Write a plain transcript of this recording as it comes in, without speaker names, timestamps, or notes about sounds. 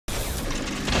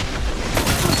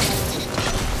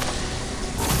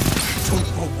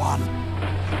1.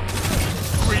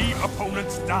 3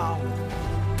 opponents down.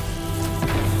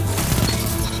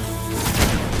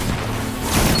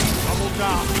 Double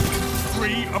down.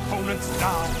 3 opponents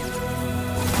down.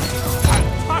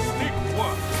 Fantastic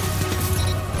work.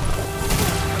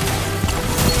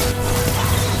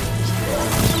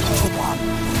 1.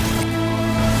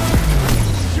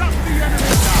 Shut the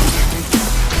enemy down.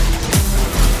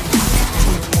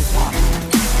 1.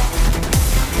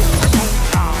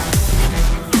 Down.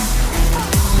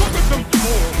 Look at them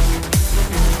fall.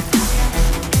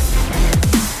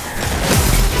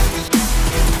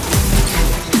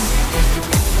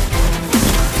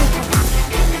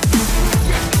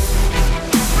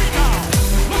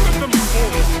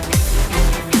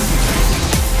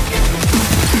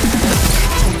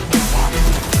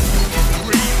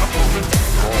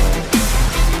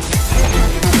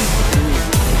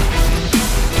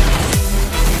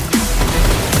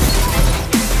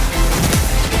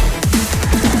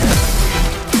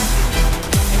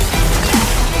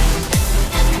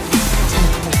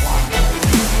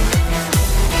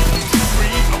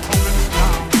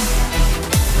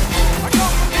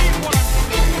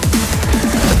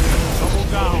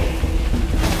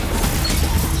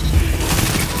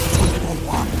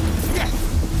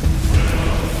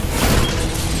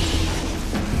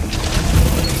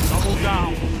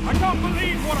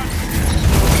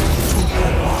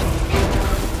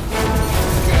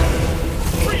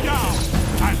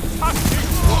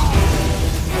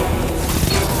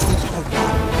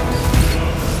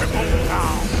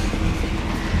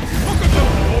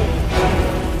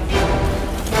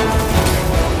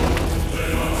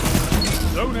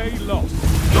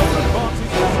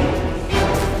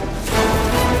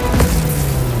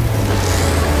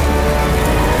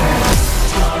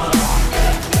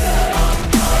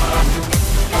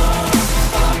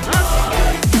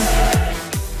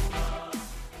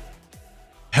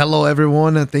 Hello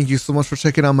everyone, and thank you so much for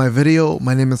checking out my video.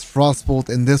 My name is IFrostBolt.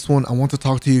 In this one, I want to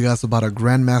talk to you guys about a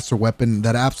Grandmaster weapon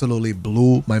that absolutely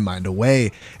blew my mind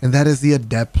away, and that is the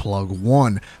Adept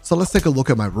PLUG-1. So let's take a look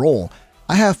at my roll.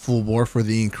 I have full bore for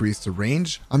the increase to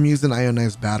range. I'm using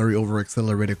ionized battery over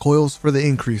accelerated coils for the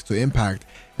increase to impact.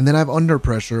 And then I have under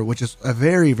pressure, which is a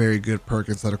very good perk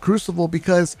inside of Crucible,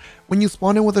 because when you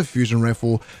spawn in with a fusion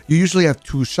rifle, you usually have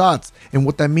 2 shots. And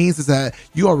what that means is that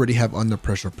you already have under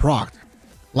pressure procced.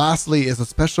 Lastly is a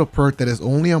special perk that is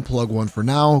only on PLUG-1 for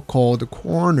now, called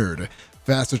Cornered.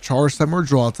 Faster charge time or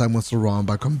draw time when surrounded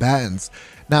by combatants.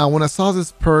 Now, when I saw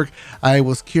this perk, I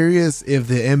was curious if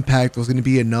the impact was going to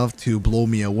be enough to blow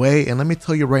me away, and let me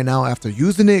tell you right now, after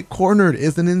using it, Cornered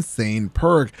is an insane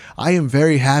perk. I am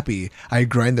very happy I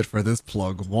grinded for this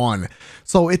PLUG-1.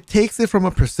 So it takes it from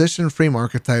a precision frame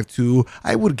archetype to,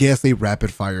 I would guess, a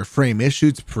rapid fire frame. It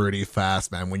shoots pretty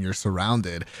fast, man, when you're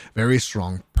surrounded. Very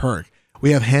strong perk.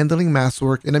 We have handling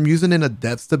masswork, and I'm using an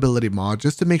Adept stability mod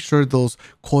just to make sure those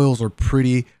coils are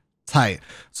pretty tight.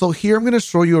 So here I'm going to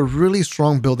show you a really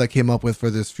strong build I came up with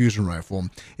for this fusion rifle.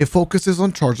 It focuses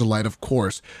on charge of light, of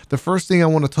course. The first thing I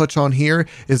want to touch on here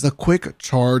is a quick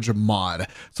charge mod.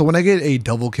 So when I get a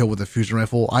double kill with a fusion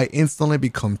rifle, I instantly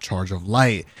become charge of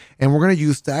light. And we're going to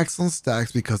use stacks on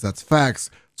stacks because that's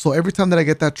facts. So every time that I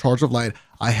get that charge of light,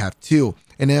 I have 2.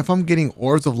 And if I'm getting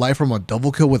orbs of light from a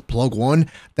double kill with PLUG-1,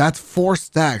 that's 4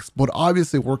 stacks. But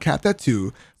obviously we're capped at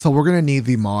 2, so we're gonna need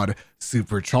the mod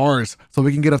Supercharged, so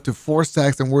we can get up to 4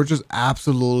 stacks, and we're just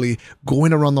absolutely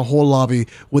going around the whole lobby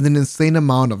with an insane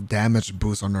amount of damage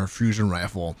boost on our fusion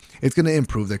rifle. It's gonna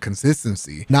improve the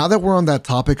consistency. Now that we're on that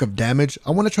topic of damage,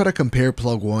 I want to try to compare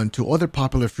PLUG-1 to other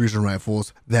popular fusion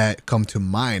rifles that come to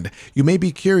mind. You may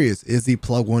be curious, is the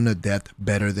PLUG-1 Adept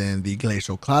better than the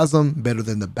Glacial Chasm, better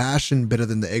than the Bastion, better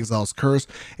than the Exile's Curse?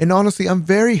 And honestly, I'm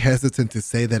very hesitant to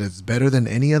say that it's better than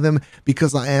any of them,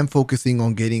 because I am focusing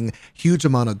on getting huge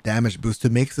amount of damage boost to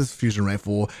make this fusion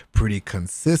rifle pretty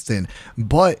consistent,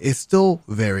 but it's still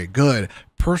very good.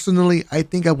 Personally, I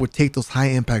think I would take those high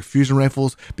impact fusion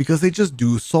rifles because they just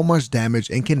do so much damage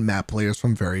and can map players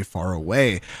from very far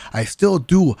away. I still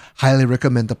do highly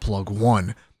recommend the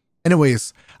PLUG-1.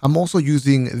 Anyways, I'm also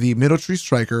using the Middle Tree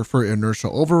Striker for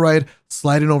inertial override.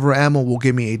 Sliding over ammo will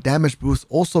give me a damage boost,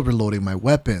 also reloading my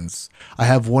weapons. I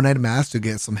have One-Eyed Mask to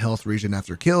get some health regen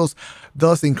after kills,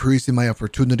 thus increasing my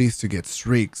opportunities to get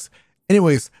streaks.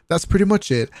 Anyways, that's pretty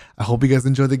much it. I hope you guys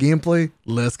enjoyed the gameplay.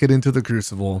 Let's get into the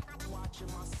Crucible.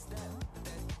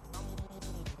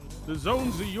 The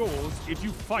zones are yours if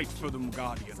you fight for them,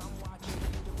 Guardian.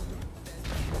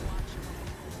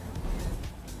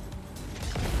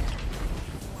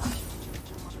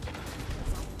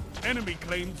 Enemy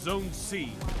claimed Zone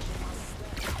C.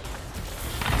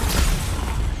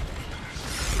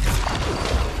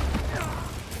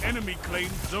 Enemy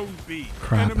claims Zone B.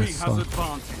 Crap, Enemy this has sucks.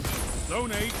 advantage.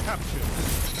 Zone A captured.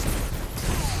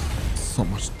 So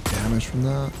much damage from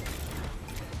that.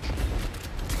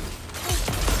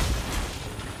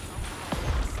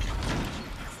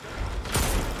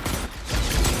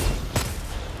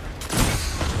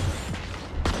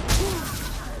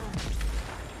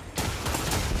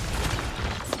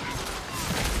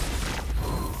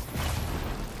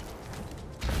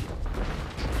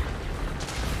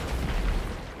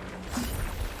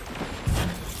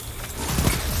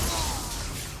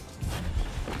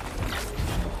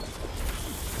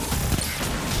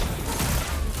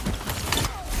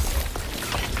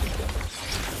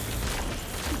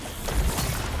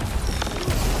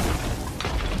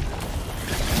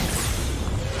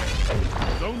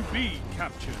 Zone B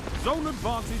captured. Zone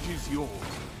advantage is yours.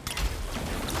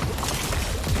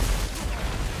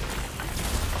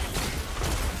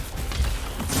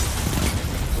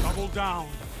 Double down.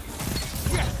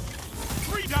 Yes!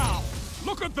 3 down!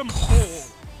 Look at them fall!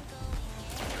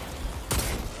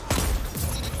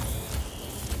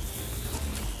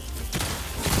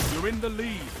 You're in the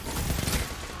lead.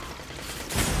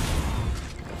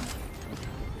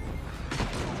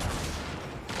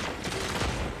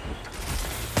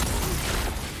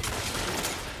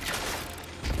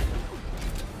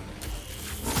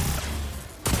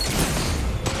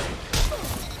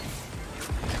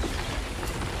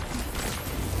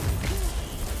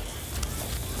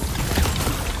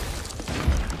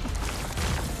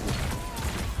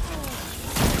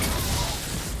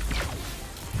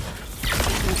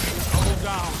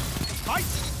 Down. Fight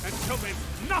until there's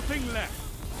nothing left.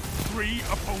 3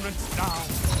 opponents down.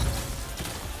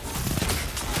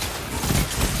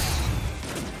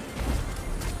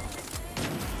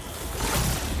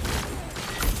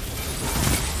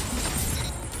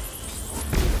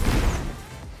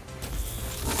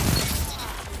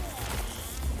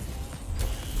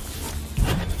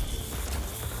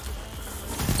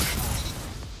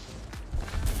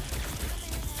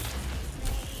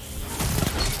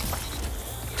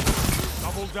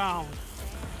 Double down.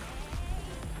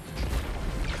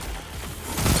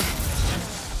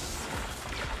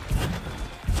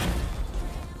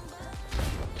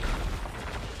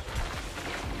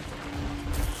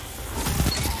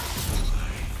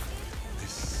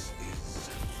 This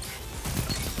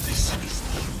is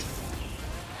beautiful.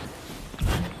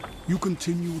 You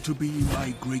continue to be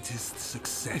my greatest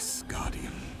success,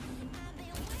 Guardian.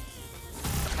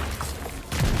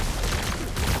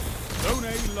 Zone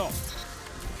A lost.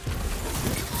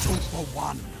 2 for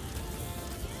 1.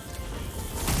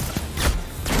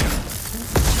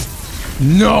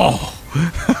 No!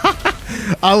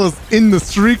 I was in the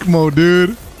streak mode,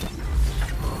 dude.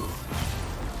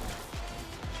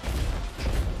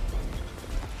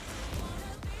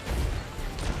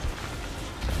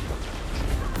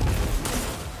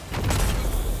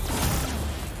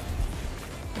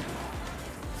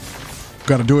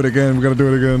 Gotta do it again. We gotta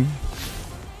do it again.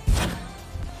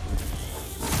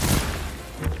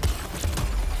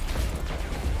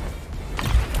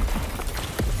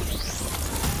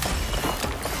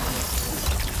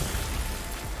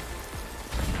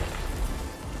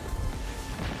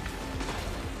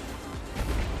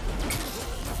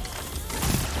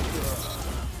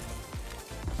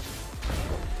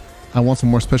 I want some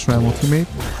more special ammo, teammate.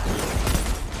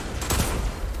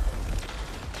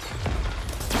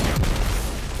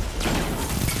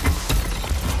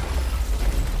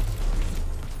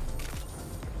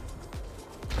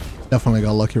 Definitely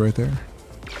got lucky right there.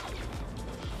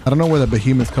 I don't know where the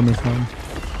behemoth's coming from.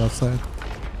 Left side.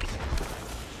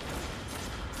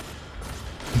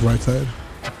 Right side.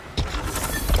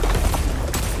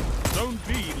 Zone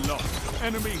B lost.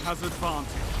 Enemy has advantage.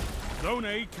 Zone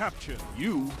A captured.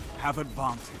 You have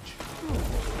advantage.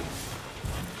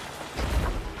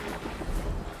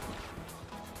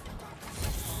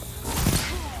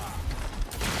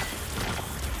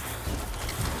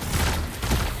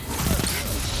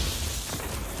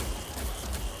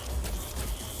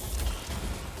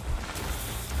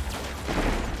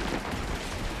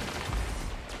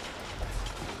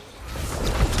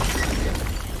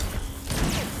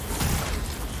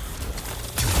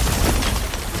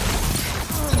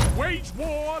 Wage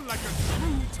war like a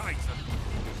true titan.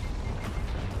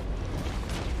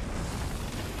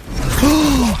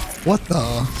 What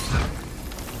the?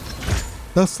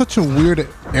 That's such a weird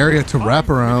area to wrap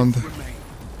around.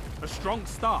 A strong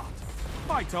start.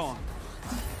 Fight on.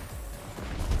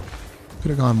 Could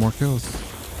have gone more kills.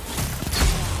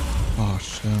 Oh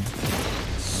shit.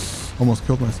 Almost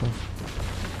killed myself.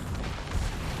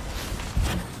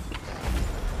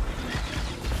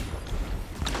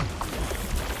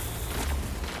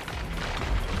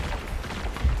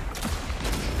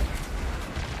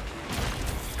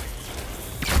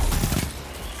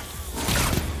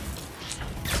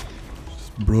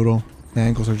 brutal. The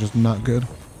angles are just not good.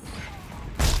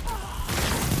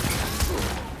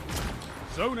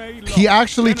 Zone A lost. He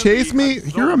actually Enemy chased me?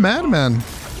 has You're a zone madman.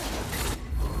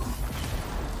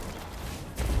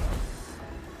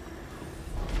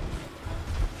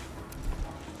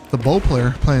 The bow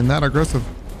player playing that aggressive.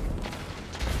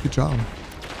 Good job.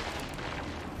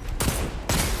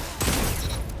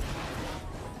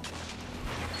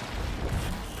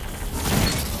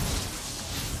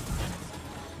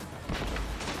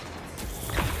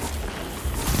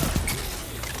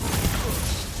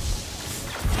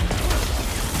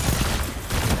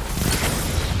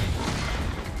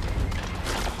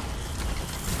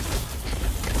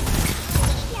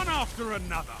 One after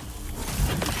another.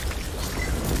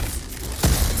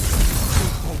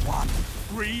 2-for-1.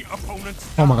 3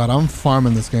 opponents. Oh my god, I'm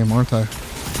farming this game, aren't I?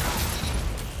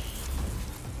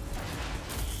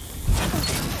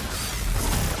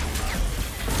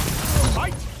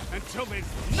 Fight until there's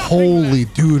nothing Holy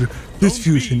left. dude, this Zone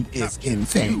fusion B is captured.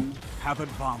 insane. You have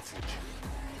advantage.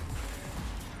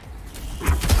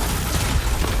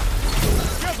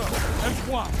 Together as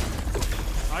one.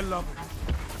 I love it.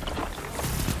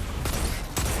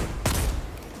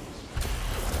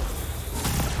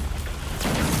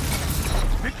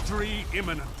 Victory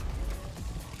imminent.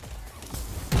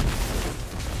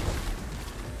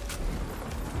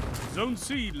 Zone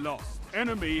C lost.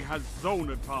 Enemy has zone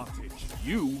advantage.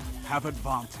 You have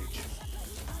advantage.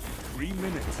 3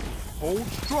 minutes. Hold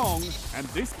strong, and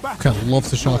this battle. Kind of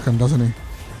loves the shotgun, doesn't he?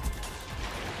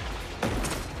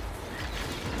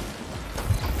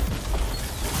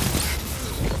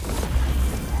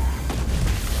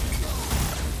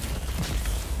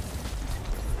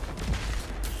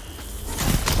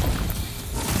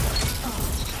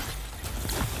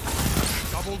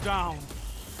 Double down.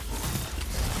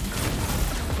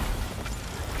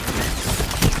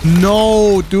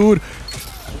 No, dude.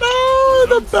 No,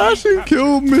 the bashing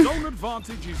killed me. Zone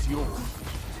advantage is yours.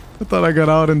 I thought I got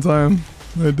out in time.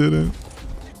 I didn't.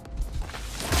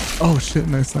 Oh shit,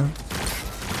 nice time.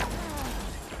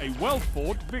 A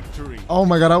well-fought victory. Oh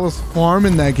my god, I was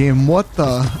farming that game. What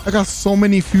the? I got so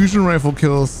many fusion rifle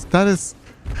kills. That's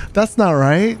not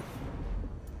right.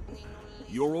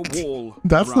 You're a wall.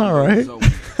 That's around not your right. zone.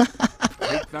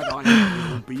 Take that iron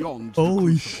wheel beyond the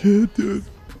Holy crucible. shit, dude.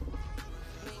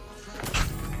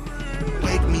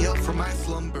 Wake me up from my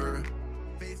slumber.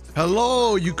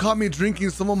 Hello, you caught me drinking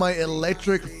some of my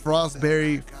electric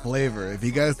frostberry flavor. If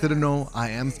you guys didn't know, I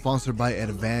am sponsored by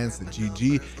Advanced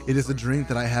GG. It is a drink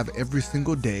that I have every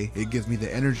single day. It gives me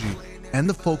the energy and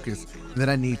the focus that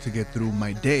I need to get through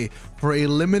my day. For a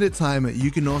limited time,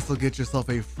 you can also get yourself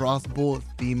a FrostBolt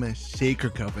theme shaker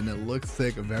cup, and it looks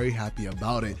sick. I'm very happy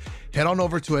about it. Head on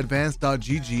over to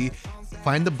advanced.gg.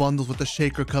 Find the bundles with the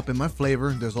shaker cup in my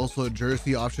flavor. There's also a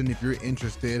jersey option if you're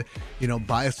interested. You know,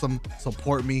 buy some,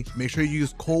 support me. Make sure you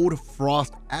use code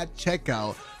FROST at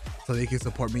checkout so they can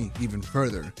support me even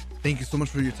further. Thank you so much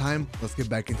for your time. Let's get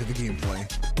back into the gameplay.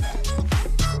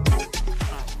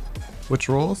 Which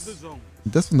rolls? The zone.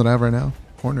 This one that I have right now.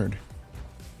 Cornered.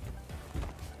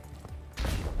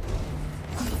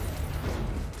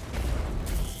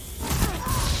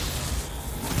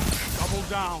 Double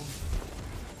down.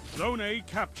 Zone A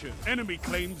captured. Enemy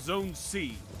claims Zone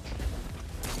C.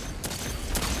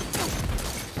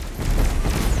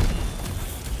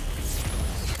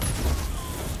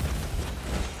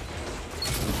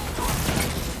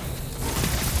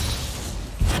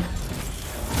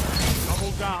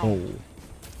 Double down. Oh.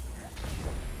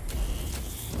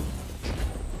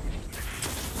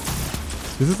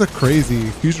 This is a crazy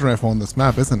fusion rifle on this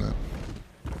map, isn't it?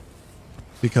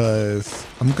 Because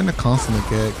I'm gonna constantly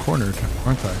get cornered,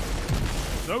 aren't I?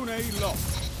 Zone A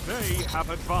lost. They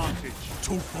have advantage.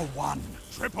 2-for-1.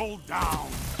 Triple down.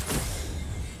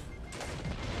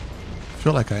 I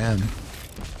feel like I am.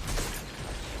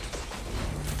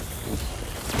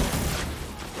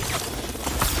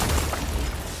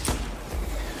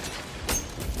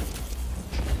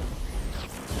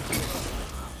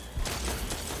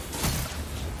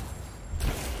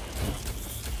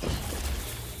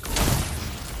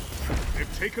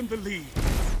 They've taken the lead.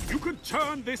 You can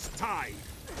turn this tide.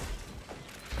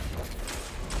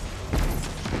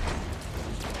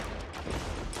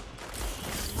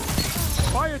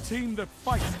 By a team that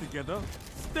fights together,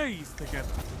 stays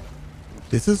together.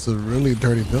 This is a really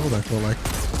dirty build, I feel like.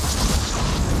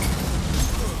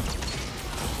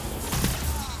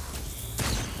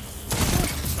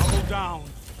 Double down.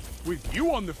 With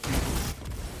you on the field,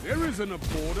 there isn't a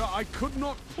border I could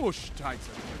not push tighter.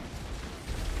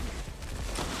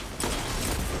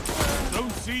 Zone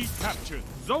C captured.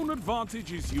 Zone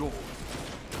advantage is yours.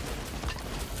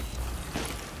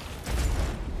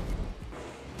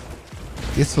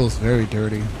 This feels very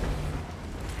dirty.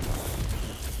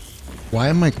 Why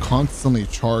am I constantly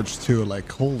charged too?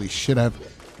 Like, holy shit, I have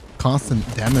constant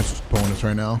damage bonus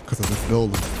right now because of this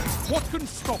build. What can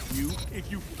stop you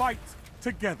if you fight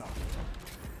together?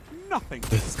 Nothing.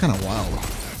 This is kind of wild.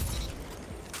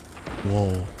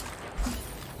 Whoa.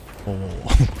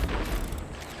 Whoa.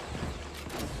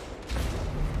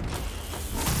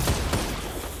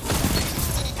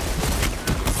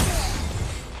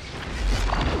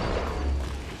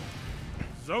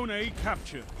 Zone A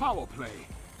captured. Power play.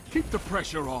 Keep the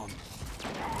pressure on.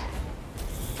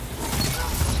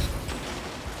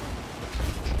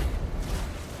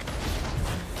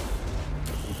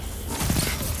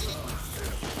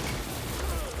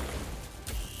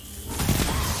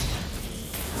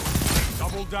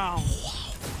 Double down.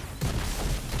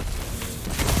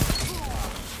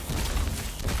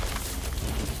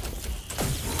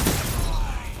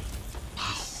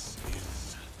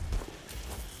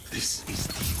 This is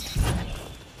the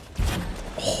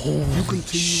You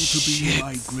continue to be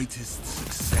my greatest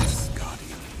success,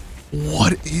 Guardian.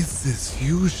 What is this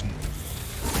fusion?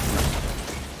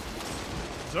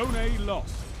 Zone A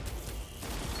lost.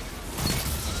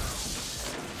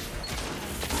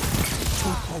 2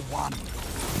 for 1.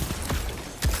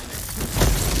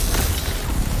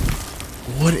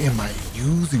 What am I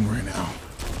using right now?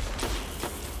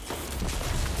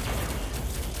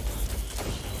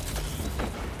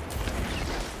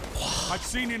 I've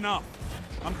seen enough.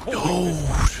 I'm calling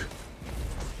this.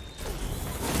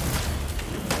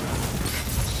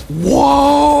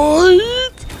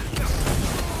 What?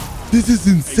 This is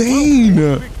insane.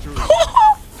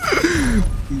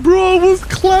 Bro, I was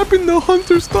clapping the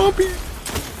hunter stomping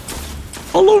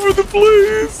all over the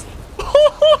place.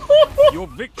 Your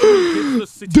victory gives the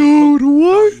city Dude, hope,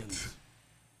 what? Guardians.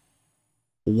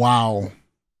 Wow.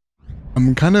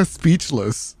 I'm kind of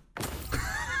speechless.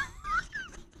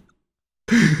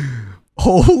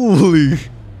 Holy.